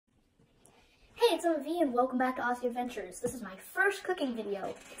it's MV and welcome back to Aussie Adventures. This is my first cooking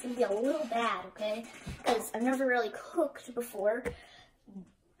video. It's gonna be a little bad, okay? Because I've never really cooked before.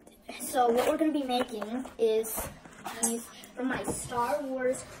 So what we're gonna be making is these from my Star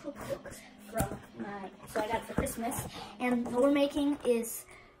Wars cookbook so I got it for Christmas. And what we're making is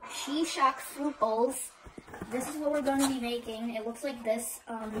Shishak fruit bowls. This is what we're going to be making. It looks like this.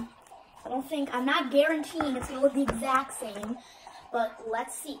 I'm not guaranteeing it's gonna look the exact same, but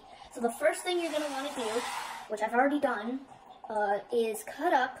let's see. So the first thing you're going to want to do, which I've already done, is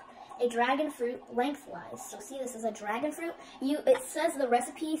cut up a dragon fruit lengthwise. So see, this is a dragon fruit. It says, the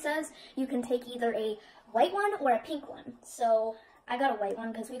recipe says you can take either a white one or a pink one. So I got a white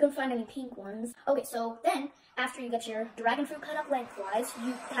one because we couldn't find any pink ones. Okay, so then after you get your dragon fruit cut up lengthwise,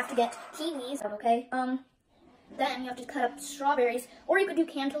 you have to get kiwis, okay? Then you have to cut up strawberries, or you could do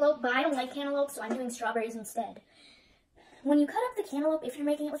cantaloupe, but I don't like cantaloupe, so I'm doing strawberries instead. When you cut up the cantaloupe, if you're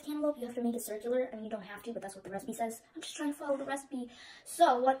making it with cantaloupe, you have to make it circular. I mean, you don't have to, but that's what the recipe says. I'm just trying to follow the recipe.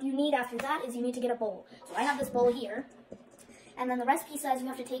 So what you need after that is you need to get a bowl. So I have this bowl here. And then the recipe says you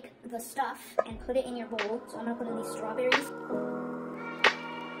have to take the stuff and put it in your bowl. So I'm going to put in these strawberries.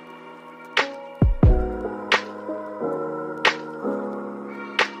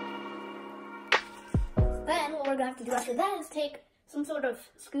 Then what we're going to have to do after that is take some sort of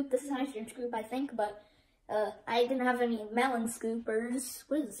scoop. This is an ice cream scoop, I think, but I didn't have any melon scoopers.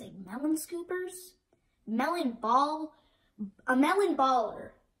 What does it say? Melon scoopers? Melon ball? A melon baller.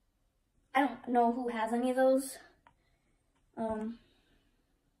 I don't know who has any of those.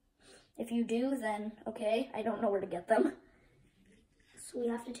 If you do, then okay. I don't know where to get them. So we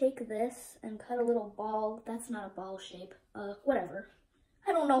have to take this and cut a little ball. That's not a ball shape. Whatever.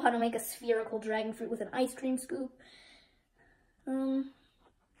 I don't know how to make a spherical dragon fruit with an ice cream scoop.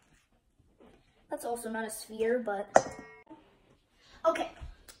 That's also not a sphere, but... Okay,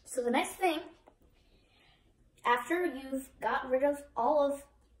 so the next thing, after you've got rid of all of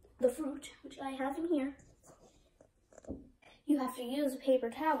the fruit, which I have in here, you have to use a paper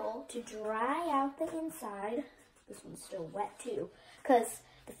towel to dry out the inside. This one's still wet too, because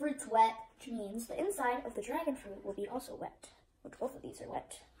the fruit's wet, which means the inside of the dragon fruit will be also wet. Which both of these are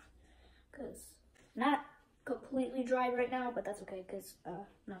wet, because not completely dry right now, but that's okay, because I'm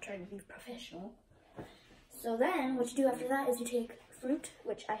not trying to be professional. So then, what you do after that is you take fruit,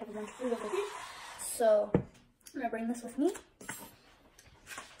 which I have a bunch of fruit over here. So, I'm going to bring this with me.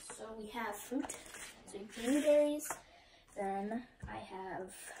 So we have fruit, so blueberries, then I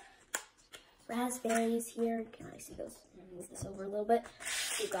have raspberries here. You can't really see those. I'm going to move this over a little bit.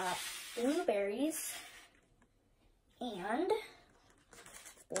 We've got blueberries and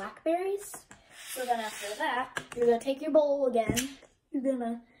blackberries. So then after that, you're going to take your bowl again. You're going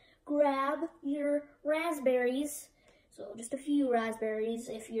to grab your raspberries. So just a few raspberries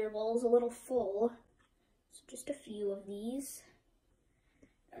if your bowl's a little full. So just a few of these.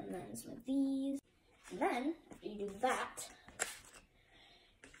 And then some of these. And then, after you do that,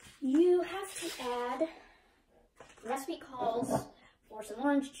 you have to add, the recipe calls for some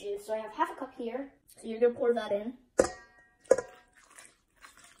orange juice. So I have half a cup here. So you're going to pour that in.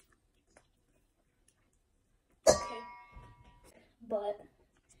 But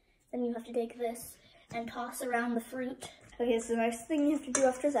then you have to take this and toss around the fruit. Okay, so the next thing you have to do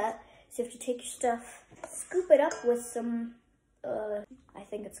after that is you have to take your stuff, scoop it up with some, I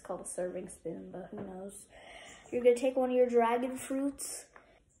think it's called a serving spoon, but who knows. You're going to take one of your dragon fruits.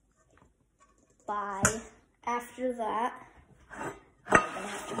 After that, I'm going to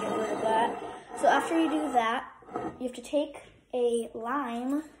have to get rid of that. So after you do that, you have to take a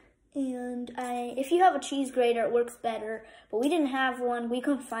lime. And if you have a cheese grater, it works better. But we didn't have one. We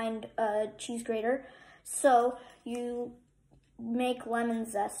couldn't find a cheese grater. So you make lemon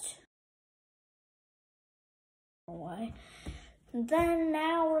zest. I don't know why. And then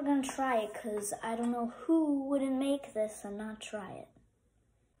now we're going to try it, because I don't know who wouldn't make this and not try it.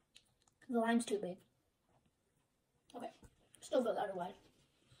 The lime's too big. Okay. Still goes otherwise.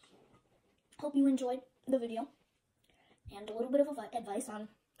 Hope you enjoyed the video. And a little bit of advice on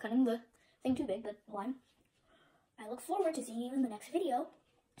cutting the thing too big, the lime. I look forward to seeing you in the next video.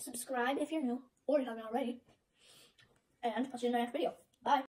 Subscribe if you're new, or you haven't already. And I'll see you in the next video. Bye.